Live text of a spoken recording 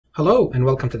Hello and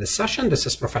welcome to this session. This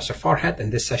is Professor Farhat. In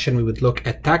this session, we would look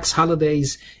at tax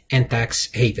holidays and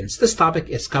tax havens. This topic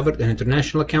is covered in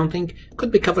international accounting,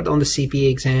 could be covered on the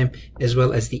CPA exam as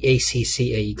well as the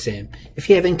ACCA exam. If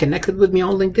you haven't connected with me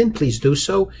on LinkedIn, please do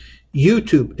so.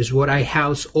 YouTube is where I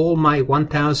house all my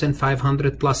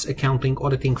 1,500 plus accounting,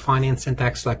 auditing, finance, and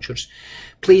tax lectures.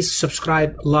 Please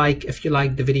subscribe, like if you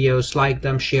like the videos, like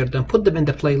them, share them, put them in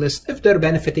the playlist. If they're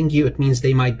benefiting you, it means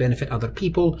they might benefit other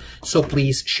people. So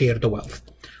please share the wealth.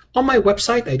 On my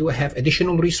website, I do have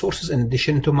additional resources in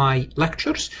addition to my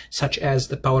lectures, such as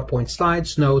the PowerPoint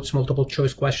slides, notes, multiple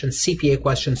choice questions, CPA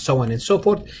questions, so on and so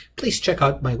forth. Please check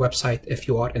out my website if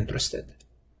you are interested.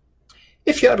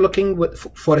 If you are looking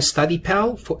for a study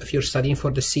pal, if you're studying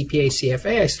for the CPA,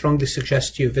 CFA, I strongly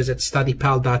suggest you visit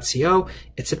studypal.co.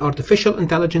 It's an artificial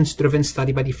intelligence-driven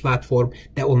study buddy platform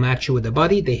that will match you with a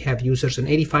buddy. They have users in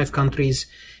 85 countries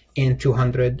and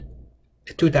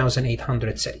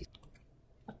 2,800 cities.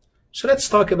 So let's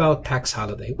talk about tax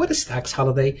holiday. What is tax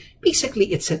holiday?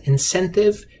 Basically, it's an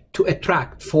incentive to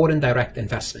attract foreign direct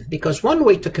investment, because one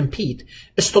way to compete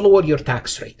is to lower your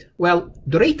tax rate. Well,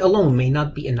 the rate alone may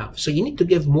not be enough. So you need to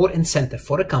give more incentive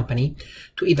for a company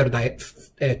to either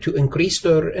to increase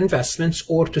their investments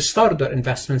or to start their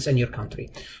investments in your country.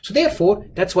 So therefore,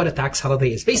 that's what a tax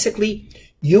holiday is. Basically,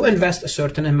 you invest a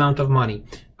certain amount of money.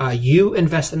 You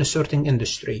invest in a certain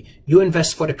industry. You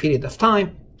invest for a period of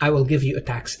time. I will give you a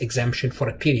tax exemption for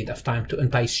a period of time to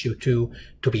entice you to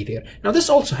be there. Now, this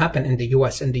also happened in the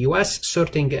US. In the US,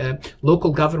 certain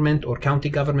local government or county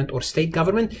government or state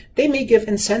government, they may give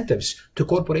incentives to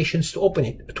corporations to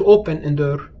open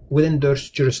within their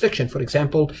jurisdiction. For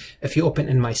example, if you open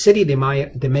in my city, the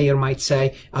mayor might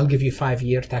say, I'll give you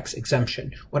 5-year tax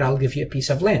exemption, or I'll give you a piece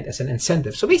of land as an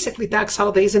incentive. So basically, tax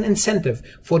holiday is an incentive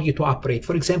for you to operate.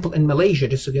 For example, in Malaysia,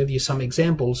 just to give you some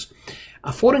examples,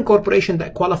 a foreign corporation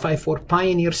that qualify for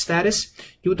pioneer status,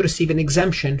 you would receive an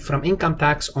exemption from income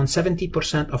tax on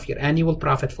 70% of your annual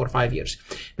profit for 5 years.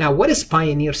 Now, what is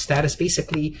pioneer status?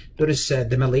 Basically, there is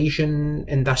the Malaysian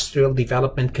Industrial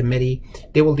Development Committee.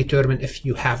 They will determine if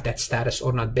you have that status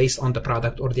or not based on the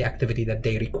product or the activity that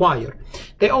they require.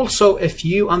 They also, if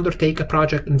you undertake a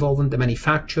project involving the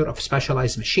manufacture of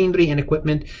specialized machinery and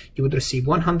equipment, you would receive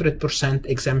 100%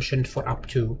 exemption for up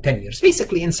to 10 years.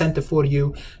 Basically, incentive for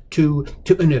you to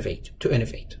innovate.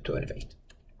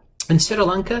 In Sri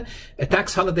Lanka,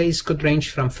 tax holidays could range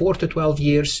from 4 to 12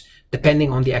 years,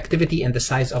 depending on the activity and the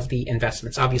size of the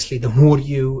investments. Obviously, the more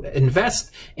you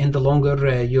invest and the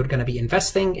longer you're going to be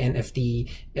investing, and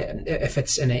if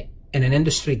it's in an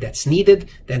industry that's needed,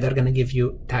 then they're going to give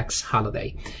you tax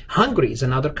holiday. Hungary is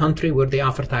another country where they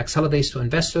offer tax holidays to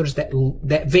investors that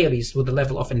varies with the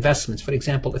level of investments. For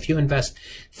example, if you invest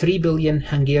 3 billion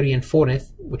Hungarian forint,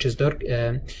 which is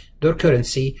their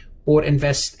currency, or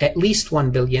invest at least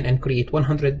 1 billion and create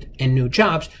 100 new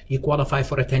jobs, you qualify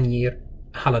for a 10-year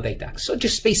holiday tax. So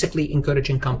just basically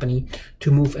encouraging company to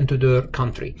move into their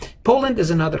country. Poland is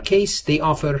another case. They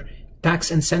offer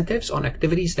tax incentives on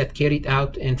activities that carried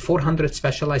out in 400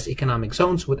 specialized economic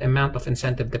zones with amount of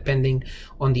incentive depending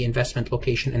on the investment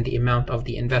location and the amount of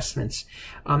the investments.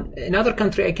 Another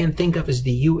country I can think of is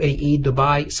the UAE,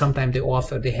 Dubai. Sometimes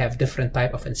they have different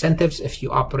type of incentives if you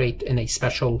operate in a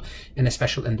special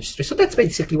industry. So that's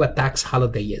basically what tax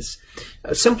holiday is.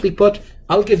 Simply put,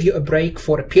 I'll give you a break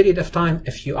for a period of time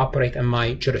if you operate in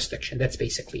my jurisdiction. That's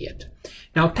basically it.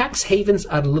 Now, tax havens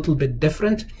are a little bit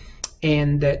different.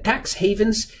 And tax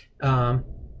havens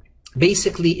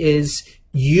basically is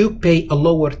you pay a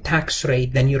lower tax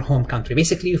rate than your home country.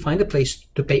 Basically, you find a place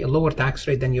to pay a lower tax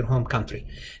rate than your home country.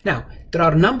 Now, there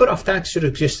are a number of tax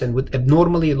jurisdictions with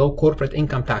abnormally low corporate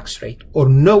income tax rate or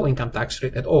no income tax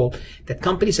rate at all that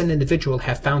companies and individuals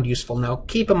have found useful. Now,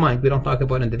 keep in mind, we don't talk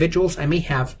about individuals. I may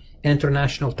have an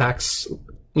international tax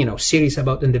series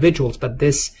about individuals, but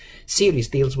this series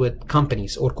deals with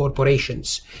companies or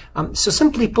corporations. So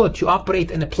simply put, you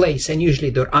operate in a place, and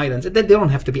usually they're islands. They don't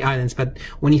have to be islands, but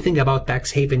when you think about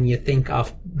tax haven, you think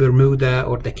of Bermuda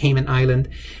or the Cayman Island.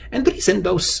 And the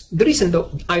reason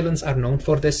those islands are known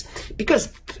for this,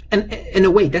 because in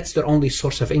a way, that's their only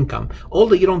source of income.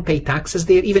 Although you don't pay taxes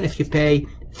there, even if you pay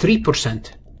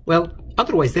 3%, well,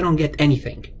 otherwise, they don't get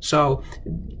anything. So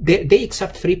they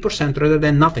accept 3% rather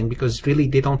than nothing, because really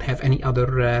they don't have any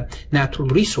other natural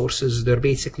resources. They're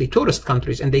basically tourist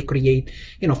countries, and they create,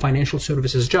 financial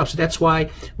services jobs. So that's why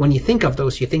when you think of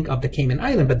those, you think of the Cayman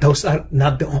Island, but those are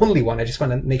not the only one. I just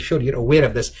want to make sure you're aware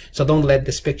of this. So don't let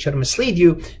this picture mislead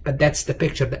you, but that's the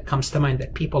picture that comes to mind,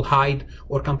 that people hide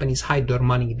or companies hide their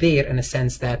money there in a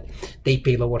sense that they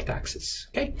pay lower taxes.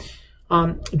 Okay.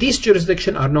 These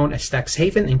jurisdictions are known as tax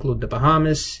haven, include the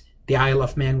Bahamas, the Isle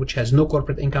of Man, which has no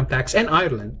corporate income tax, and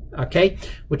Ireland, okay,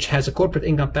 which has a corporate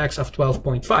income tax of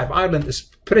 12.5. Ireland is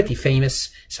pretty famous,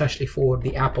 especially for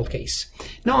the Apple case.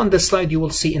 Now on this slide, you will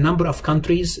see a number of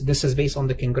countries. This is based on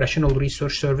the Congressional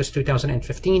Research Service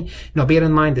 2015. Now bear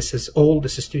in mind, this is old.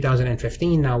 This is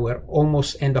 2015. Now we're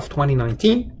almost end of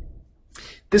 2019.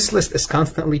 This list is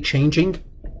constantly changing.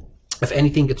 If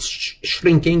anything, it's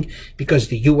shrinking because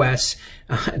the U.S.,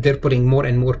 they're putting more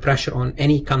and more pressure on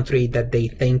any country that they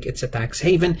think it's a tax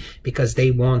haven, because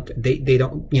they don't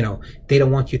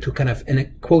want you to kind of, in a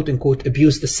quote unquote,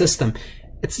 abuse the system.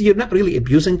 You're not really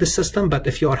abusing the system, but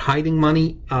if you are hiding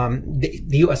money,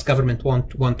 the U.S. government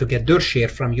want to get their share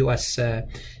from U.S.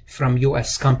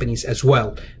 companies as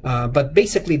well. But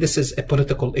basically, this is a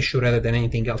political issue rather than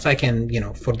anything else. I can,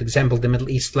 for example, the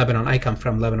Middle East, Lebanon. I come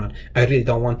from Lebanon. I really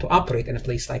don't want to operate in a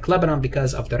place like Lebanon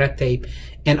because of the red tape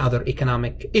and other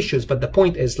economic issues. But the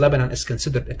point is, Lebanon is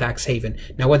considered a tax haven.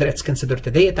 Now, whether it's considered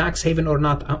today a tax haven or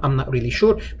not, I'm not really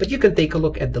sure. But you can take a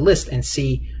look at the list and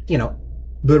see,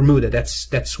 Bermuda,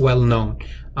 that's well known.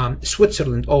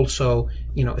 Switzerland also,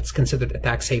 it's considered a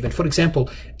tax haven. For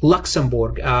example,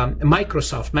 Luxembourg,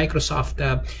 Microsoft,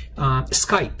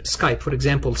 Skype, for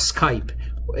example, Skype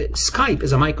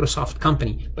is a Microsoft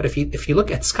company, but if you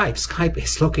look at Skype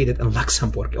is located in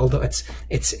Luxembourg, although it's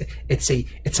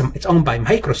owned by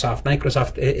Microsoft.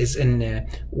 Microsoft is in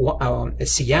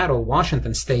Seattle,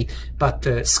 Washington State, but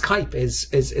Skype is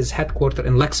headquartered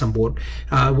in Luxembourg.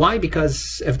 Why?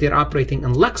 Because if they're operating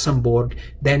in Luxembourg,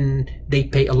 then they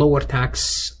pay a lower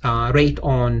tax rate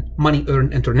on money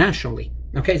earned internationally.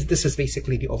 Okay, so this is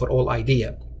basically the overall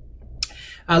idea.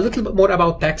 A little bit more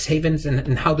about tax havens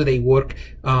and how do they work.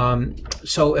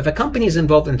 So if a company is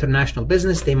involved in international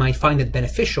business, they might find it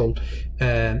beneficial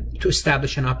to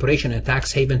establish an operation in a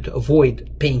tax haven to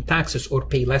avoid paying taxes or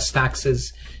pay less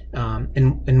taxes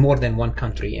in more than one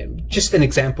country. Just an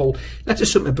example, let's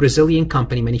assume a Brazilian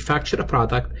company manufactured a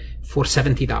product for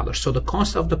 $70. So the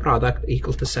cost of the product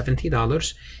equal to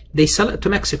 $70. They sell it to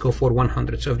Mexico for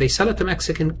 $100. So if they sell it to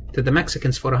the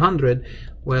Mexicans for $100,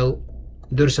 well,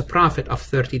 there's a profit of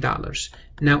 $30.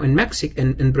 Now in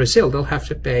Brazil, they'll have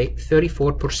to pay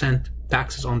 34%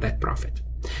 taxes on that profit.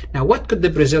 Now, what could the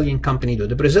Brazilian company do?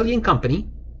 The Brazilian company,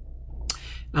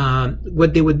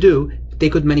 what they would do, they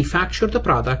could manufacture the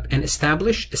product and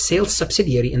establish a sales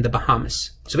subsidiary in the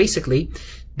Bahamas. So basically,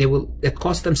 it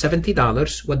cost them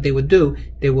 $70. What they would do,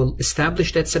 they will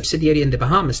establish that subsidiary in the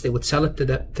Bahamas. They would sell it to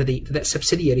that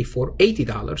subsidiary for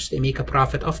 $80. They make a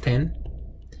profit of $10.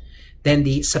 Then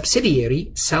the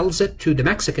subsidiary sells it to the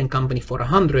Mexican company for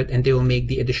 $100, and they will make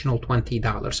the additional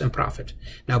 $20 in profit.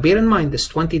 Now, bear in mind, this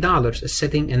 $20 is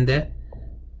sitting in the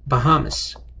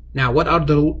Bahamas. Now, what are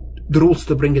the rules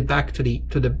to bring it back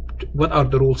what are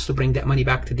the rules to bring that money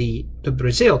back to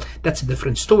Brazil? That's a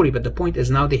different story. But the point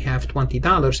is, now they have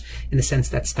 $20 in a sense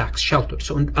that's tax sheltered.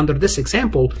 So under this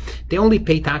example, they only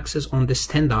pay taxes on this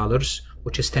 $10,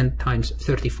 which is 10 times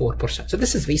 34%. So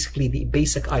this is basically the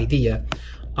basic idea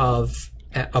of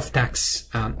tax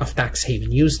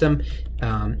haven. Use them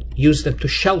to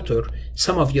shelter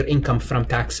some of your income from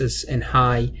taxes in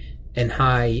high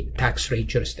tax rate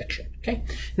jurisdiction. Okay.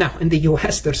 Now, in the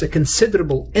U.S., there's a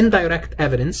considerable indirect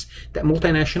evidence that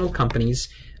multinational companies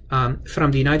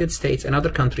from the United States and other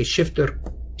countries shift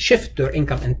their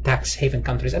income in tax haven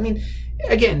countries. I mean,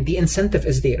 again, the incentive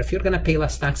is there. If you're going to pay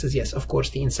less taxes, yes, of course,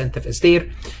 the incentive is there.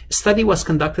 A study was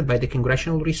conducted by the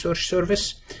Congressional Research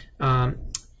Service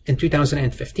in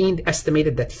 2015,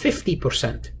 estimated that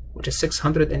 50%, which is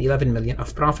 611 million,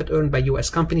 of profit earned by U.S.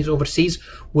 companies overseas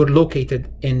were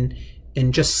located in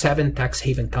just 7 tax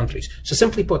haven countries. So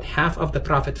simply put, half of the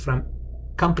profit from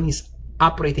companies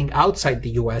operating outside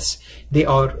the U.S., they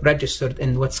are registered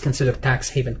in what's considered tax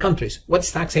haven countries.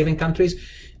 What's tax haven countries?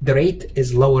 The rate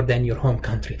is lower than your home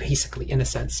country, basically, in a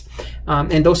sense.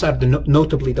 And those are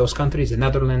notably those countries, the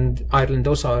Netherlands, Ireland.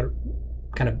 Those are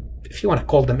kind of, if you want to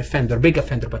call them big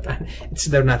offender, but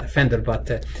they're not offender,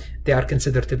 but they are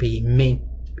considered to be main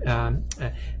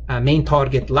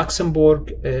target.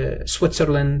 Luxembourg,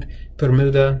 Switzerland,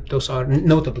 Bermuda, those are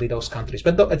notably those countries.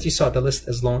 But as you saw, the list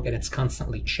is long and it's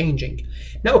constantly changing.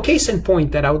 Now, a case in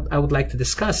point that I would like to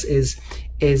discuss is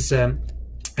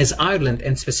Ireland,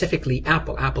 and specifically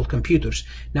Apple computers.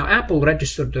 Now, Apple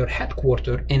registered their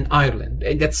headquarters in Ireland.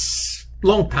 That's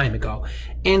long time ago.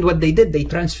 And what they did, they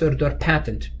transferred their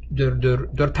patent.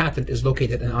 Their patent is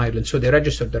located in Ireland. So they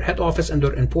registered their head office and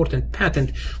their important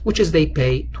patent, which is they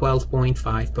pay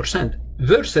 12.5%.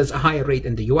 versus a higher rate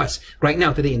in the US. Right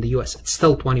now, today in the US, it's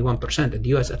still 21%. In the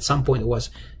US, at some point, it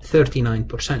was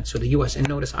 39%. So the US, and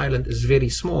notice Ireland is very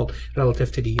small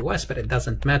relative to the US, but it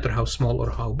doesn't matter how small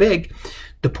or how big.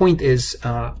 The point is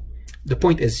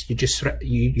you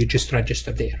just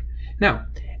register there. Now,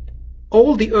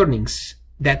 all the earnings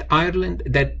that Ireland,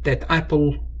 that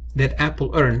Apple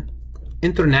earn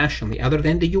internationally, other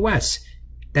than the US,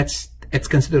 it's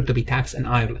considered to be taxed in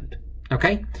Ireland.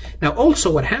 Okay. Now,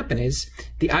 also what happened is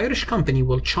the Irish company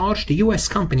will charge the US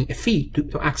company a fee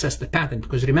to access the patent,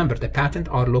 because remember, the patent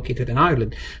are located in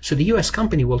Ireland. So the US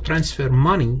company will transfer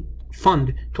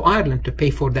fund to Ireland to pay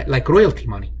for that, like royalty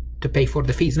money, to pay for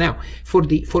the fees. Now, for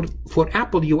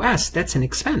Apple US, that's an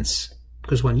expense,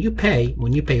 because when you pay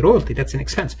royalty, that's an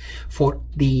expense. For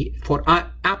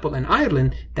Apple in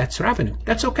Ireland, that's revenue.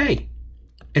 That's okay.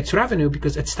 It's revenue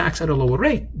because it's taxed at a lower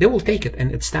rate. They will take it,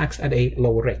 and it's taxed at a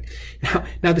lower rate.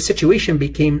 Now the situation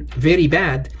became very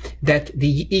bad that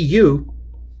the EU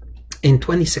in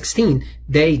 2016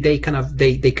 they recomputed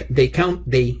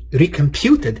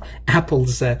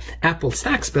Apple's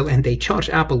tax bill, and they charged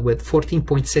Apple with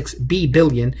 14.6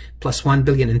 billion plus 1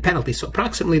 billion in penalties. So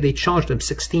approximately they charged them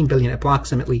 16 billion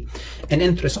approximately in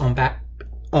interest on back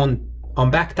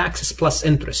taxes plus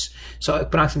interest. So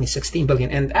approximately 16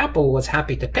 billion. And Apple was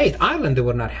happy to pay it. Ireland, they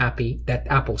were not happy that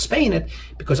Apple's paying it,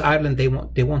 because Ireland,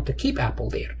 they want to keep Apple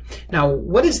there. Now,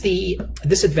 what is the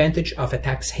disadvantage of a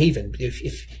tax haven?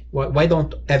 Why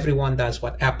don't everyone does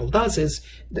what Apple does is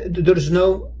there's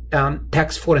no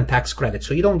foreign tax credit.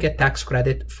 So you don't get tax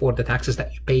credit for the taxes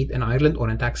that you paid in Ireland or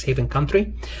in tax haven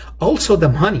country. Also, the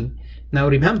money. Now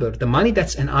remember, the money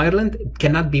that's in Ireland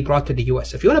cannot be brought to the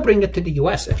US. If you want to bring it to the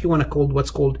US, if you want to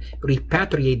what's called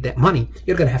repatriate that money,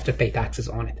 you're going to have to pay taxes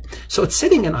on it. So it's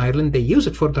sitting in Ireland. They use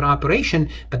it for their operation,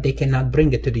 but they cannot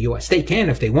bring it to the US. They can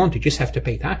if they want to, just have to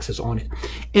pay taxes on it.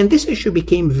 And this issue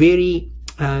became very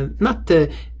not a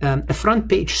front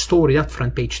page story,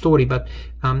 but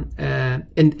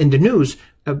in the news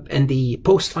in the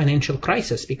post-financial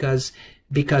crisis, because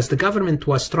the government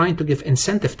was trying to give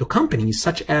incentive to companies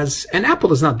such as, and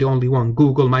Apple is not the only one,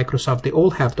 Google, Microsoft, they all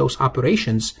have those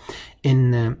operations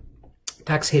in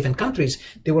tax haven countries.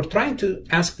 They were trying to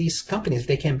ask these companies if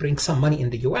they can bring some money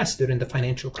in the US during the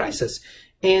financial crisis,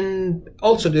 and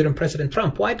also during President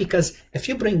Trump. Why? Because if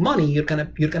you bring money, you're gonna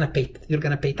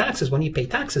pay taxes. When you pay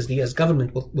taxes, the US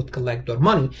government would collect their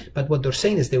money. But what they're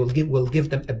saying is they will give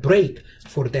them a break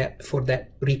for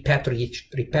that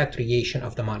repatriation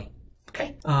of the money.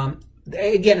 Okay.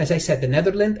 Again, as I said, the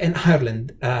Netherlands and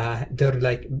Ireland, they're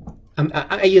like,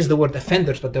 I use the word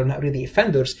offenders, but they're not really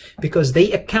offenders, because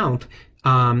they account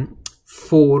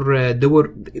they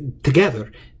were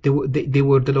together. They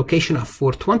were the location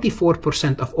for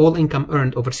 24% of all income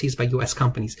earned overseas by U.S.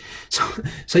 companies.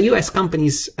 So U.S.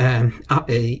 companies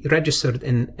registered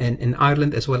in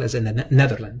Ireland as well as in the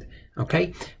Netherlands.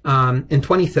 Okay. In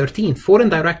 2013, foreign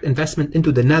direct investment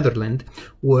into the Netherlands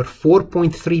were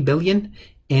 4.3 billion,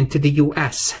 and to the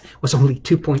U.S. was only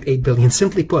 2.8 billion.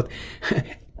 Simply put,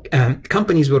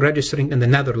 companies were registering in the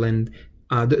Netherlands.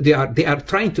 They are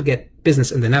trying to get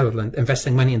business in the Netherlands,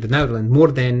 investing money in the Netherlands,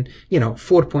 more than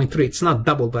 4.3. It's not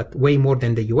double, but way more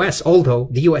than the US, although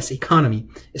the US economy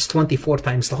is 24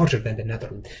 times larger than the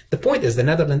Netherlands. The point is, the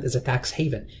Netherlands is a tax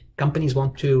haven. Companies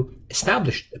want to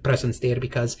establish a presence there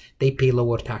because they pay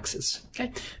lower taxes.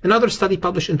 Okay. Another study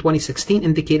published in 2016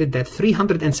 indicated that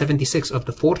 376 of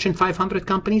the Fortune 500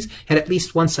 companies had at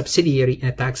least one subsidiary in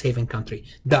a tax haven country.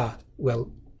 Well,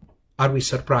 are we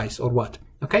surprised or what?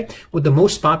 Okay, with the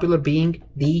most popular being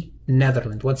the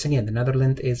Netherlands. Once again, the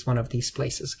Netherlands is one of these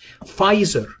places.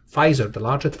 Pfizer, the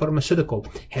largest pharmaceutical,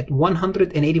 had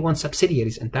 181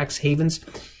 subsidiaries in tax havens,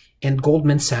 and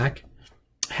Goldman Sachs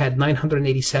had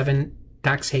 987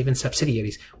 tax haven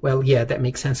subsidiaries. Well, yeah, that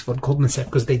makes sense for Goldman Sachs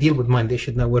because they deal with money. They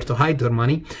should know where to hide their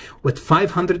money. With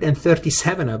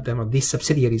 537 of them, of these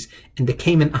subsidiaries, in the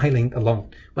Cayman Island alone.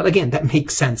 Well, again, that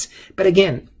makes sense. But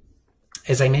again,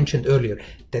 as I mentioned earlier,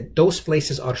 that those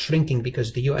places are shrinking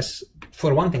because the US,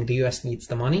 for one thing, the US needs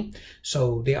the money.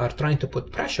 So they are trying to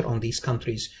put pressure on these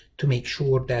countries to make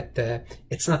sure that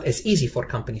it's not as easy for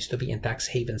companies to be in tax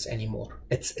havens anymore.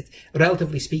 It's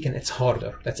relatively speaking, it's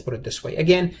harder. Let's put it this way.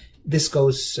 Again, this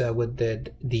goes with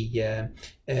the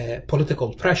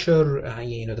political pressure.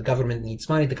 The government needs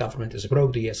money. The government is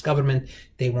broke. The US government,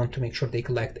 they want to make sure they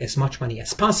collect as much money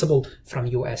as possible from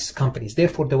US companies.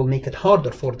 Therefore, they will make it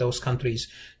harder for those countries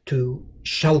to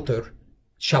shelter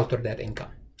that income.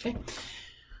 Okay.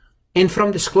 And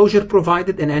from disclosure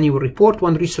provided in annual report,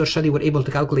 one research study were able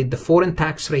to calculate the foreign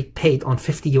tax rate paid on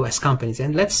 50 US companies.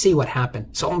 And let's see what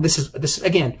happened. So this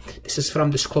is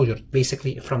from disclosure,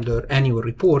 basically from their annual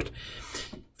report.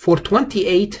 For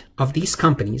 28 of these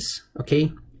companies,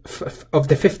 okay, of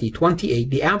the 50, 28,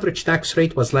 the average tax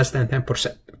rate was less than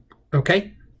 10%.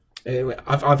 Okay.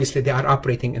 Obviously, they are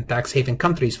operating in tax haven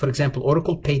countries. For example,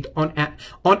 Oracle paid on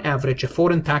average a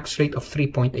foreign tax rate of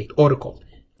 3.8. Oracle.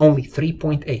 Only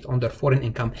 3.8 on their foreign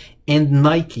income, and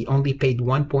Nike only paid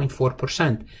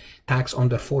 1.4% tax on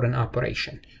their foreign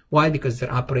operation. Why? Because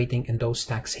they're operating in those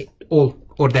tax haven,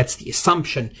 or that's the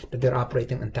assumption that they're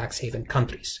operating in tax haven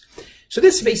countries. So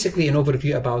this is basically an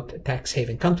overview about tax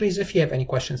haven countries. If you have any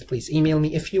questions, please email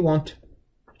me. If you want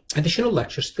additional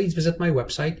lectures, please visit my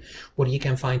website where you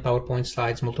can find PowerPoint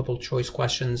slides, multiple choice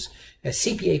questions,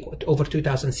 CPA, over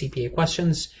 2,000 CPA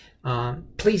questions.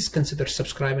 Please consider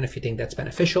subscribing if you think that's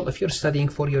beneficial. If you're studying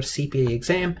for your CPA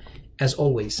exam, as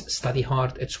always, study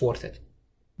hard. It's worth it.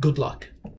 Good luck.